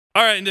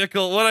All right,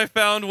 Nickel, what I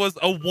found was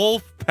a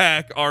wolf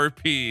pack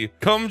RP.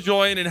 Come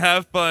join and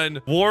have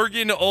fun.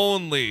 Worgen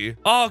only.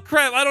 Oh,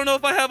 crap. I don't know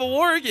if I have a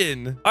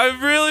Worgen. I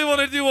really want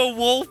to do a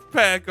wolf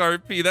pack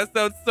RP. That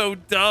sounds so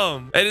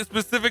dumb. And it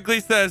specifically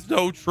says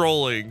no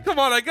trolling. Come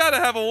on, I got to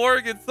have a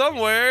Worgen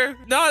somewhere.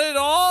 Not at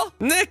all?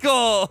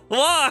 Nickel,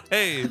 why?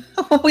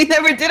 We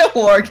never did a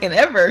Worgen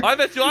ever. I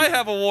bet you I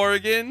have a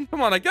Worgen.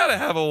 Come on, I got to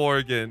have a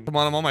Worgen. Come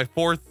on, I'm on my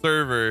 4th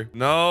server.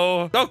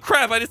 No. Oh,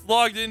 crap. I just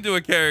logged into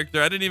a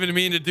character. I didn't even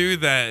mean to do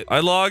that.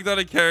 I logged on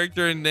a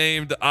character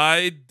named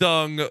I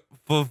Dung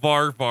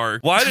Varvark.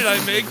 Why did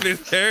I make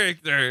this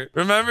character?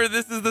 Remember,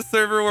 this is the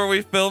server where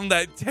we filmed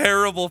that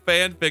terrible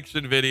fan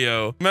fiction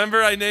video.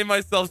 Remember, I named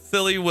myself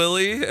Silly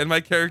Willy and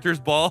my character's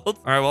bald?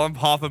 All right, well, I'm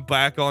hopping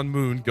back on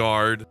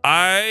Moonguard.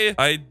 I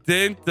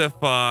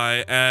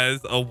identify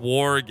as a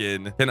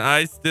Worgen. Can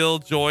I still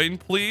join,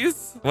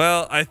 please?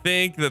 Well, I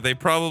think that they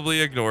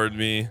probably ignored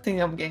me. I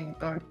think I'm getting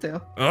ignored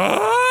too.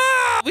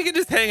 We can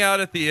just hang out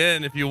at the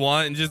end if you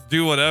want and just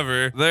do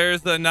whatever.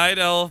 There's a night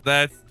elf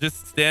that's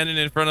just standing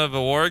in front of a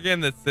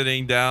Worgen that's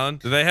sitting down.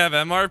 Do they have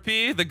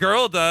MRP? The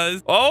girl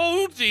does.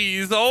 Oh,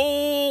 geez.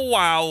 Oh,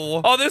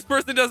 wow. Oh, this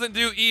person doesn't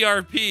do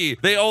ERP.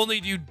 They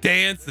only do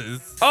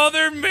dances. Oh,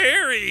 they're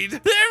married.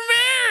 They're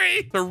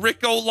married to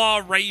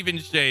Rickolaw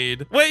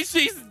Ravenshade. Wait,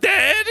 she's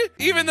dead?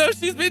 Even though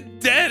she's been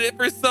dead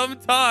for some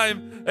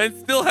time and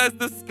still has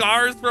the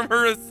scars from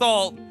her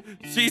assault,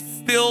 she's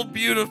still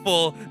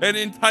beautiful and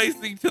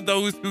enticing to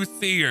those who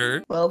see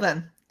her. Well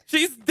then.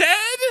 She's dead?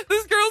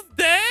 This girl's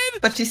dead?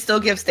 But she still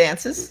gives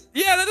dances?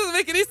 Yeah, that doesn't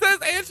make any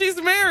sense. And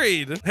she's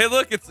married. Hey,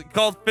 look, it's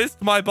called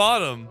Fist My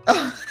Bottom.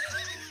 Oh.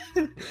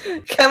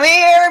 Come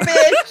here,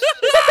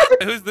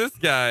 bitch. Who's this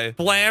guy?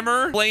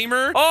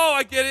 Flamer? Oh,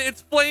 I get it.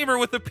 It's Flamer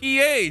with a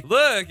PH.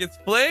 Look, it's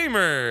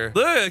Flamer.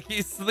 Look,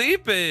 he's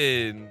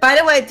sleeping. By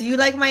the way, do you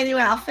like my new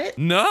outfit?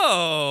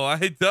 No,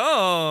 I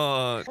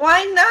don't.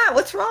 Why not?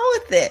 What's wrong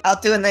with it? I'll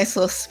do a nice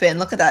little spin.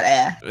 Look at that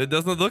ass. It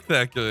doesn't look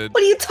that good.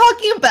 What are you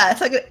talking about? It's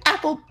like an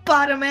apple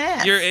bottom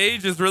ass. Your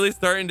age is really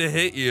starting to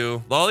hit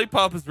you.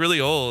 Lollipop is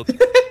really old.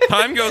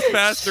 Time goes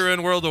faster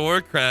in World of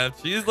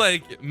Warcraft. She's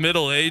like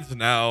middle-aged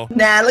now.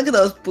 Nah, look at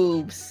those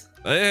boobs.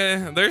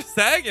 They're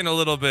sagging a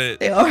little bit.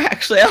 They are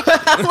actually. I don't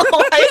know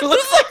why it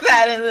looks like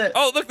that in it.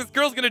 Oh, look, this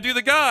girl's gonna do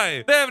the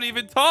guy. They haven't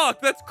even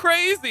talked. That's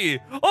crazy.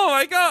 Oh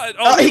my god.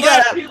 Oh, he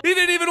got he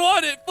didn't even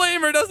want it.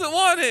 Flamer doesn't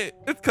want it.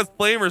 It's because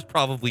Flamer's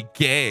probably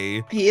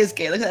gay. He is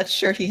gay. Look at that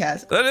shirt he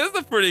has. That is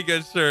a pretty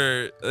good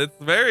shirt. It's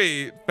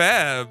very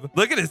fab.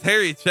 Look at his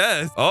hairy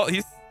chest. Oh,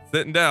 he's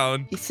sitting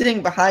down. He's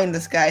sitting behind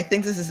this guy. I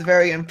think this is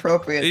very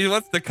inappropriate. He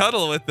wants to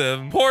cuddle with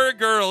him. Poor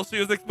girl. She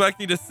was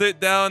expecting to sit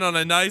down on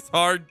a nice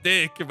hard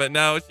dick, but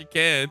now she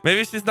can't.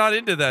 Maybe she's not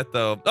into that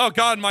though. Oh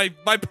god, my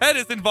pet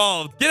is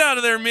involved. Get out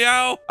of there,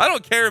 meow. I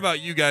don't care about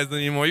you guys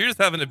anymore. You're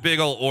just having a big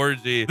old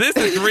orgy. This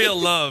is real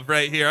love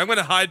right here. I'm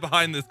gonna hide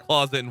behind this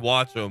closet and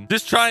watch them.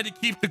 Just trying to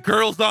keep the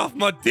girls off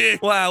my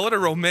dick. Wow, what a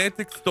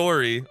romantic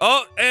story.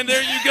 Oh, and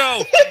there you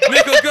go.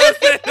 Nickel goes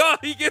in. Oh,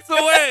 he gets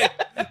away.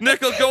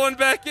 Nickel going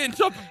back in,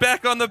 jumping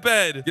back on the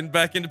bed, getting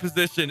back into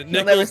position.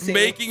 Nickel's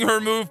making her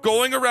move,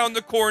 going around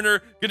the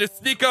corner, gonna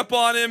sneak up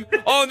on him.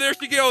 Oh, and there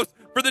she goes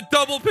for the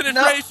double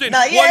penetration.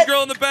 One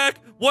girl in the back,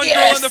 one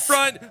girl in the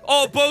front.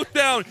 Oh, both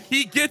down.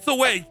 He gets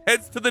away,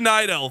 heads to the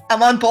night elf.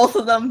 I'm on both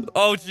of them.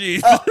 Oh,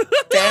 geez. Oh,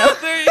 damn.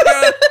 There you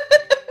go.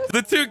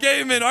 The two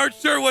gay men aren't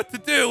sure what to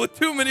do with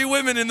too many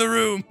women in the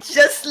room.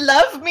 Just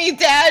love me,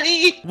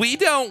 daddy. We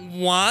don't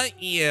want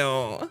you.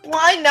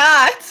 Why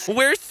not?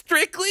 We're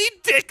strictly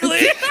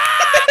dickly.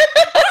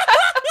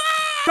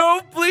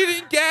 No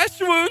bleeding gash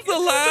wounds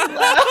allowed.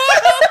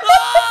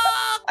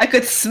 I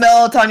could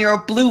smell it on your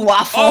blue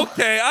waffle.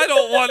 Okay, I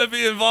don't want to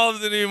be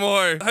involved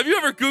anymore. Have you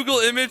ever Google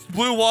imaged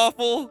blue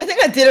waffle? I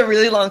think I did a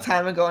really long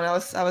time ago and I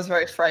was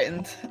very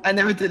frightened. I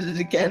never did it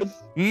again.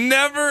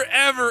 Never,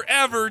 ever,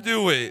 ever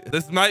do it.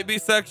 This might be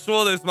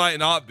sexual. This might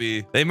not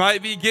be. They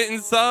might be getting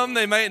some.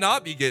 They might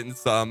not be getting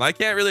some. I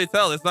can't really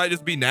tell. This might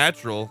just be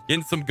natural.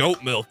 Getting some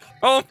goat milk.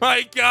 Oh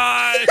my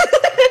god.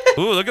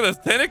 Ooh, look at those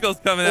tentacles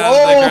coming out of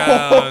the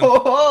ground.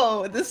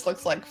 Oh, this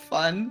looks like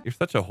fun. You're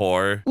such a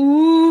whore.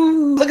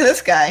 Ooh, look at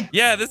this guy.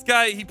 Yeah, this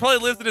guy, he probably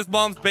lives in his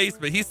mom's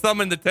basement. He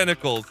summoned the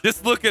tentacles.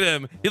 Just look at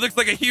him. He looks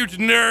like a huge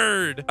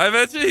nerd. I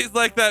bet you he's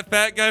like that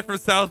fat guy from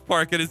South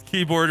Park at his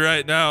keyboard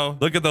right now.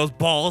 Look at those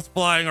balls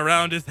flying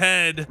around his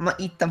head. I'm gonna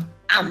eat them.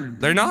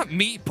 They're not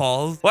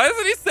meatballs. Why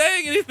isn't he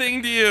saying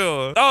anything to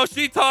you? Oh,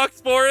 she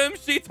talks for him.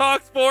 She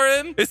talks for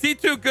him. Is he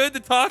too good to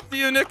talk to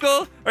you,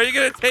 Nickel? Are you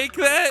going to take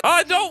that?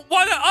 I don't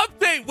want to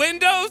update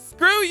Windows.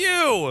 Screw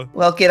you.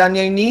 Well, get on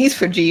your knees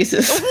for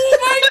Jesus. Oh,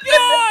 my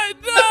God.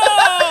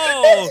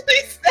 No.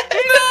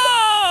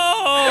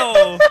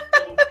 No.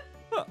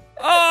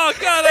 Oh,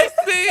 God, I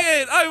see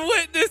it. I'm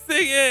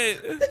witnessing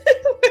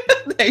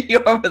it. There you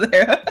are over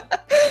there.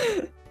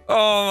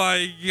 Oh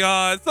my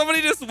god.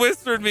 Somebody just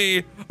whispered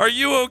me. Are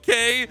you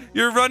okay?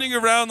 You're running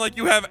around like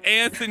you have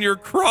ants in your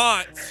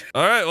crotch.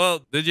 All right,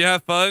 well, did you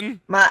have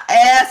fun? My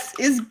ass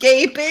is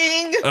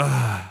gaping.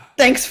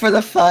 Thanks for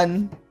the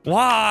fun.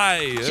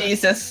 Why?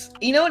 Jesus.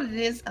 You know what it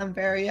is? I'm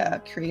very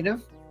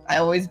creative. I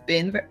always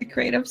been very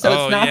creative, so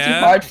Oh, it's not yeah?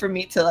 too hard for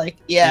me to like.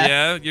 Yeah.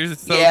 Yeah, you're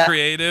just so Yeah.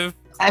 creative.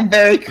 I'm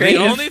very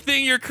creative. The only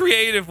thing you're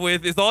creative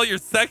with is all your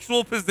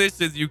sexual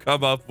positions you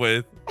come up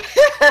with.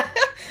 What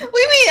do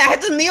you mean? I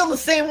had to kneel the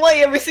same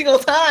way every single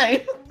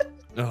time.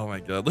 Oh my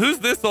god. Who's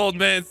this old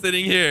man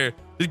sitting here?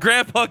 Did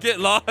Grandpa get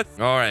lost?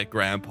 All right,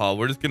 Grandpa,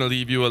 we're just gonna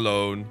leave you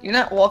alone. You're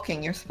not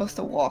walking. You're supposed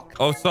to walk.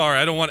 Oh, sorry.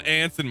 I don't want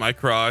ants in my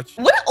crotch.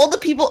 What do all the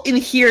people in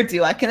here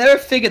do? I can never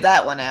figure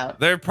that one out.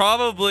 They're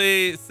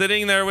probably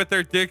sitting there with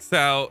their dicks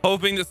out,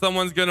 hoping that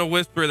someone's gonna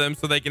whisper them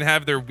so they can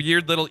have their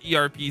weird little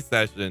ERP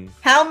session.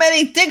 How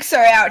many dicks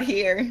are out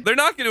here? They're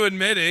not gonna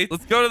admit it.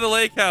 Let's go to the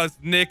lake house,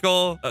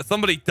 Nickel.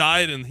 Somebody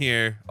died in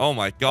here. Oh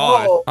my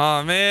god.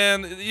 Oh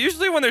man.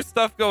 Usually when there's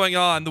stuff going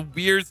on, the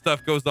weird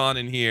stuff goes on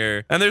in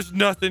here. And there's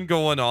nothing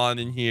going on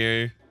in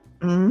here.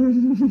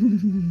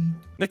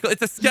 Nickel,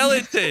 it's a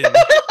skeleton.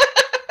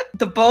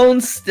 The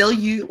bones still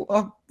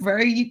are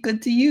very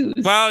good to use.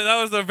 Wow,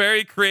 that was a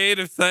very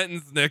creative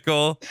sentence,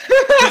 Nickel. Did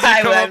you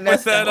come up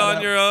with that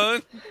on your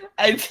own?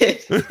 I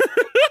did. Here,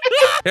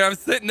 I'm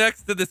sitting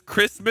next to this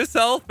Christmas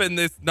elf and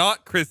this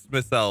not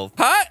Christmas elf.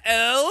 Hi,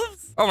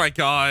 elves. Oh my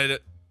god.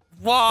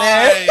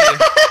 Why?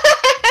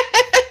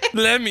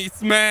 Let me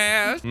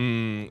smash.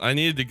 I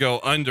need to go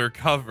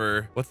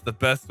undercover. What's the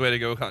best way to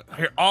go?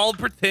 Here, I'll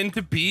pretend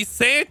to be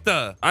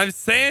Santa. I'm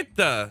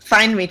Santa.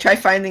 Find me. Try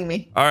finding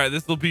me. All right,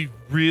 this will be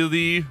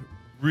really,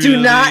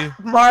 Do not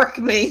mark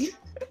me.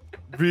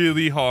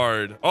 really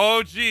hard.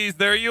 Oh, geez,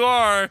 there you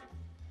are.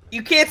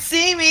 You can't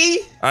see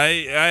me.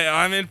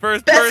 I'm in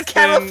first Best person.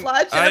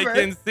 camouflage ever. I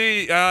can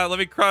see. Let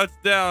me crouch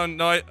down.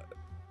 No,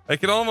 I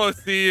can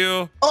almost see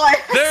you. Oh, I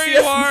There see you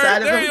us are. inside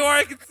of There him. you are.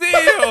 I can see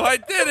you. I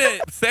did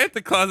it.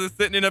 Santa Claus is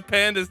sitting in a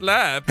panda's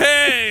lap.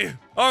 Hey,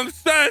 I'm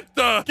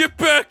Santa. Get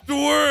back to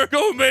work.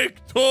 Go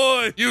make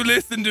toys. You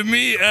listen to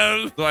me,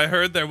 elf. So I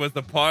heard there was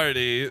a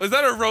party. Was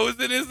that a rose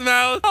in his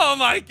mouth? Oh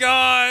my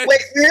god.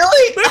 Wait,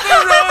 really? There's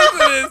a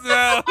rose in his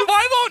mouth.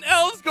 Why won't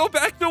elves go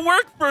back to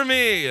work for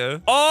me?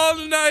 All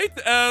night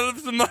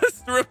elves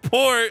must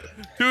report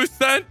to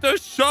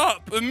Santa's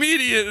shop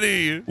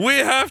immediately. We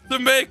have to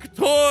make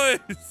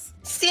toys.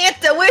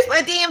 Santa, where's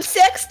my damn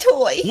sex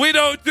toy? We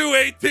don't do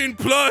 18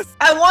 plus.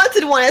 I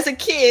wanted one as a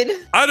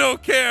kid. I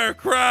don't care.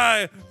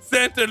 Cry.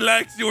 Santa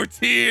likes your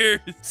tears.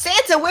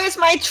 Santa, where's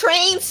my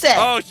train set?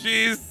 Oh,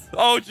 jeez.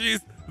 Oh, jeez.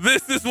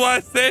 This is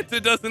why Santa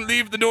doesn't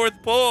leave the North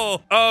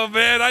Pole. Oh,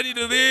 man. I need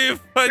to leave.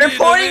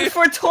 Reporting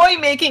for toy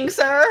making,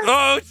 sir.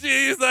 Oh,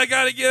 jeez. I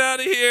got to get out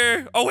of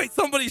here. Oh, wait.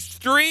 Somebody's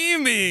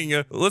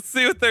streaming. Let's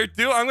see what they're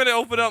doing. I'm going to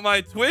open up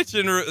my Twitch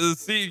and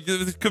see.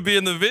 This could be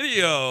in the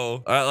video.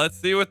 All right. Let's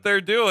see what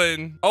they're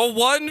doing. Oh,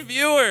 one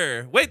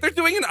viewer. Wait, they're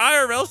doing an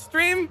IRL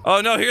stream?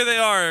 Oh, no. Here they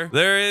are.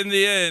 They're in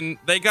the end.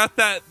 They got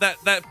that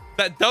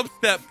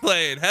dubstep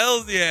playing.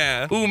 Hells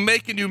yeah. Ooh,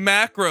 making new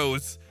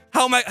macros.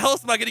 How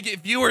else am I going to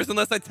get viewers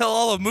unless I tell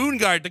all of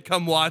Moonguard to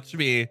come watch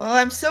me? Oh,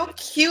 I'm so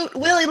cute.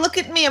 Willie, look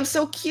at me. I'm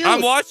so cute.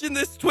 I'm watching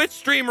this Twitch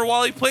streamer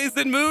while he plays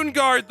in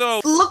Moonguard,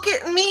 though. Look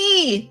at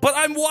me. But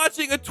I'm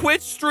watching a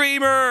Twitch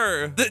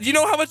streamer. Do you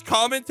know how much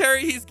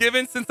commentary he's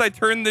given since I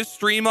turned this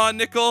stream on,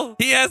 Nickel?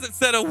 He hasn't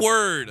said a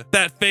word.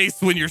 That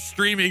face when you're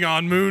streaming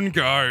on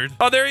Moonguard.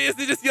 Oh, there he is.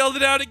 He just yelled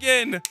it out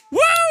again.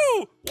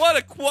 Woo! What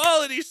a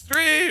quality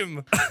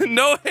stream.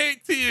 No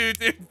hate to you,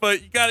 dude,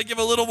 but you got to give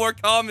a little more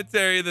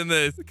commentary than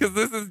this because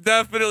this is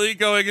definitely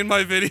going in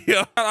my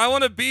video. I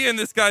want to be in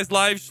this guy's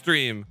live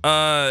stream.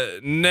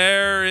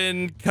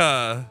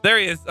 Narinka. There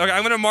he is. Okay,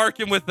 I'm going to mark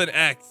him with an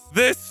X.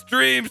 This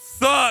stream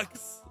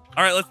sucks.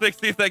 All right, let's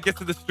see if that gets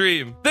to the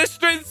stream. This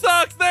stream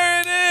sucks.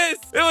 There it is.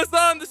 It was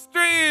on the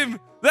stream.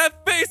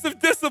 That face of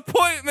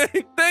disappointment.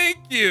 Thank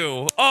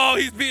you. Oh,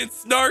 he's being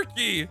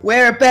snarky.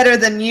 We're better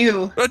than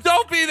you.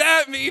 Don't be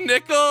that mean,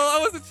 Nickel. I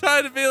wasn't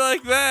trying to be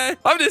like that.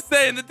 I'm just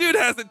saying the dude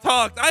hasn't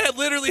talked. I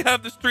literally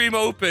have the stream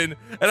open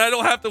and I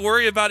don't have to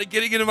worry about it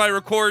getting into my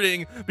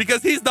recording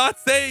because he's not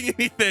saying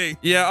anything.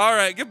 Yeah, all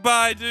right.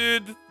 Goodbye,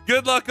 dude.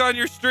 Good luck on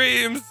your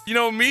streams. You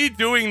know, me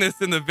doing this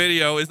in the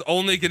video is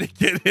only going to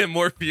get him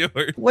more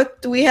viewers.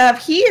 What do we have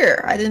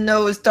here? I didn't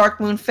know it was Dark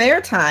Moon Fair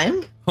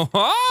time.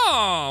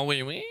 Oh,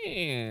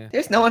 wee.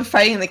 There's no one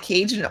fighting in the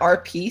cage in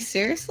RP,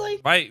 seriously?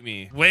 Fight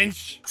me,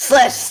 winch.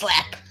 Slash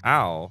slap.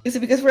 Ow. Is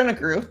it because we're in a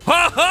group?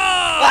 Ha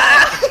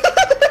ha!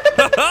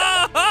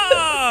 Ha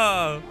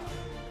ha!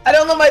 I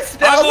don't know my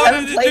spells. I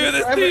wanted to do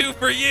this to you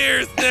for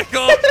years,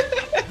 Nickel.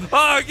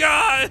 Oh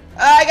god!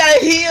 I gotta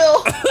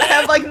heal. I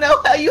have like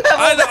no. You have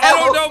all the I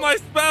don't health. know my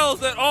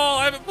spells at all.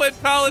 I haven't played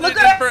Paladin Look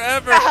in at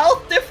forever. the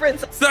health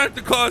difference.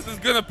 Santa Claus is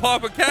gonna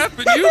pop a cap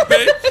in you,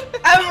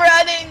 bitch. I'm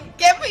running.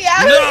 Get me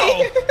out of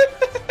here.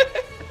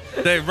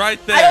 Stay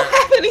right there. I don't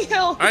have any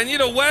health. I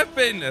need a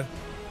weapon.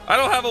 I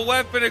don't have a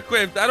weapon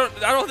equipped. I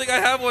don't think I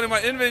have one in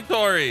my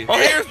inventory. Oh,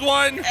 here's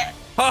one.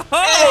 Ha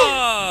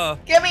ha!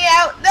 Get me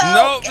out.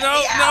 No.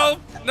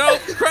 No,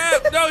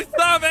 crap. No,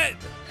 stop it.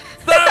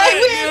 Stop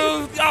it,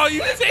 you. Oh,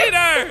 you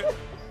cheater.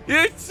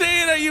 You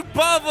cheater. You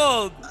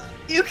bubbled.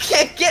 You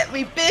can't get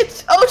me,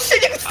 bitch. Oh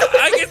shit, you can still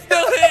I can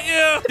still hit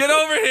you. Get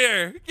over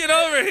here. Get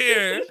over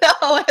here. No,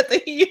 I have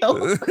to heal.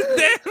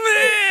 Damn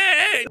it.